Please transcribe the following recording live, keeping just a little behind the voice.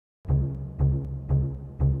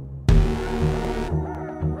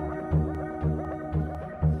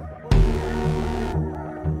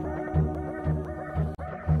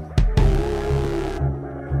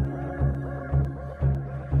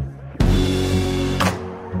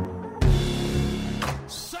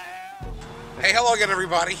Hey, hello again,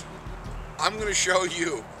 everybody. I'm going to show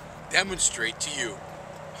you, demonstrate to you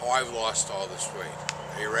how I've lost all this weight.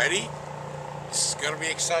 Are you ready? This is going to be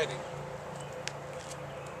exciting.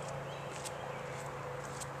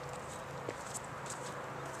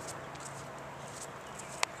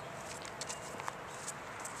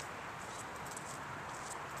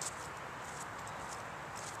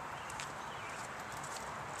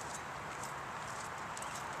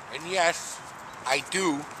 And yes, I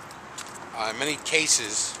do, in many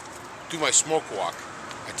cases, do my smoke walk.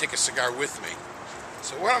 I take a cigar with me.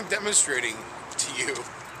 So what I'm demonstrating to you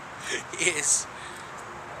is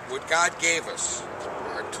what God gave us,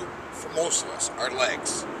 for most of us, our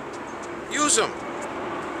legs. Use them.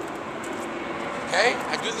 Okay?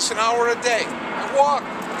 I do this an hour a day. I walk.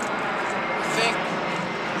 I think.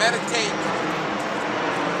 Meditate.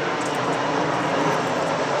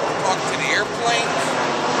 Talk to the airplanes.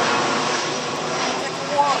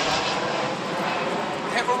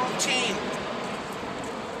 Have a routine.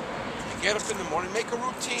 You get up in the morning, make a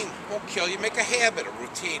routine. Won't kill you, make a habit, a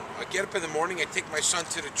routine. I get up in the morning, I take my son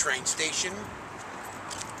to the train station.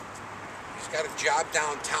 He's got a job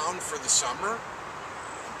downtown for the summer.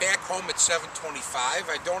 I'm back home at 7:25.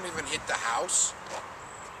 I don't even hit the house.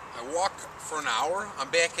 I walk for an hour. I'm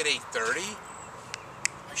back at 8:30.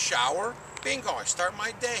 I shower. Bingo, I start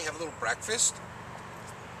my day, have a little breakfast.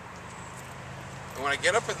 And when I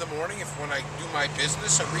get up in the morning, when I do my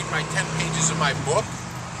business, I read my 10 pages of my book.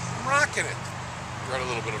 I'm rocking it. Read a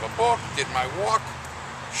little bit of a book, did my walk,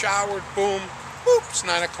 showered, boom, boop, it's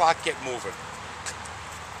 9 o'clock, get moving.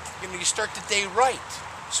 You know, you start the day right.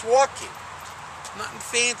 It's walking. Nothing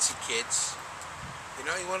fancy, kids. You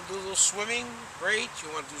know, you want to do a little swimming? Great.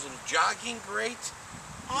 You want to do a little jogging? Great.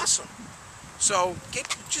 Awesome. So,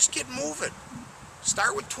 just get moving.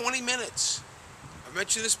 Start with 20 minutes. I've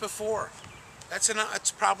mentioned this before.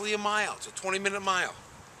 It's probably a mile. It's a 20-minute mile.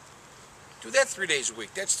 Do that 3 days a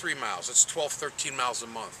week. That's 3 miles. That's 12, 13 miles a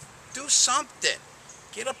month. Do something.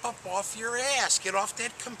 Get up off your ass. Get off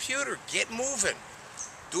that computer. Get moving.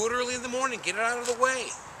 Do it early in the morning. Get it out of the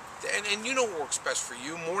way. And you know what works best for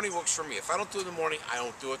you. Morning works for me. If I don't do it in the morning, I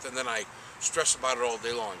don't do it, and then I stress about it all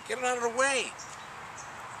day long. Get it out of the way.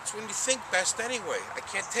 It's when you think best anyway. I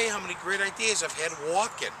can't tell you how many great ideas I've had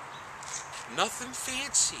walking. Nothing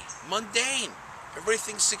fancy, mundane. Everybody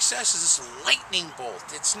thinks success is this lightning bolt.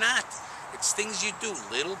 It's not. It's things you do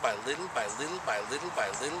little by little by little by little by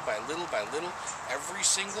little by little by little every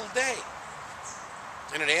single day.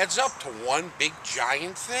 And it adds up to one big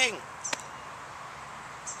giant thing.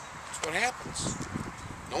 That's what happens.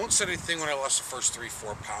 No one said anything when I lost the first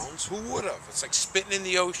 3-4 pounds. Who would have? It's like spitting in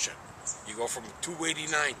the ocean. You go from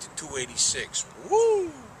 289 to 286.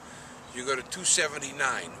 Woo! You go to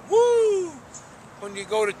 279. Woo! When you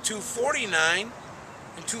go to 249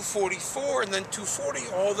 and 244 and then 240,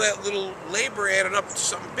 all that little labor added up to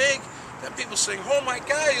something big. Then people saying, "Oh my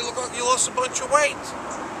God, you look like you lost a bunch of weight."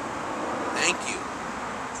 Thank you.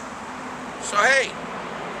 So hey,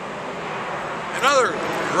 another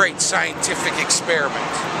great scientific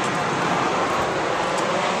experiment.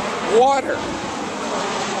 Water.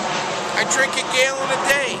 I drink a gallon a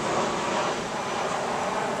day.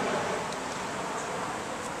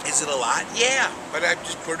 Is it a lot? Yeah, but I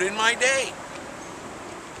just put it in my day.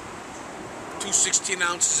 2 16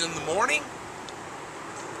 ounces in the morning,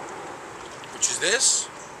 which is this.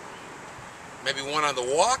 Maybe one on the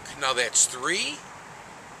walk. Now that's 3.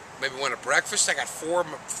 Maybe one at breakfast. I got 4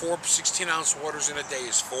 16-ounce waters in a day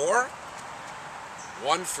is 4.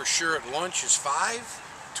 1 for sure at lunch is 5.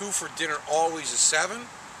 2 for dinner always is 7.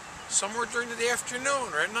 Somewhere during the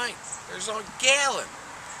afternoon or at night, there's a gallon.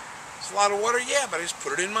 It's a lot of water, yeah, but I just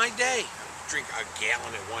put it in my day. I don't drink a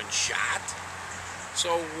gallon in one shot.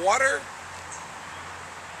 So water,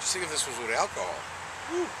 just think if this was with alcohol.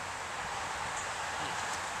 Woo.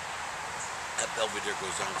 That Belvedere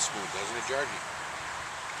goes down smooth, doesn't it, Georgie?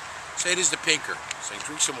 Say it is the Pinker. Saying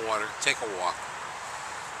drink some water, take a walk.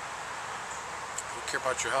 You don't care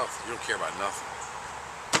about your health. You don't care about nothing.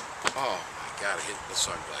 Oh my God, I hit the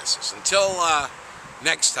sunglasses. Until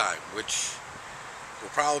next time, which will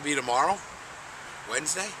probably be tomorrow.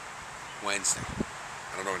 Wednesday? Wednesday.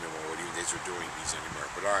 I don't know anymore what even days we're doing these anymore,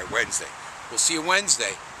 but all right, Wednesday. We'll see you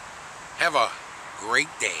Wednesday. Have a great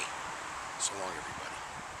day. So long, everybody.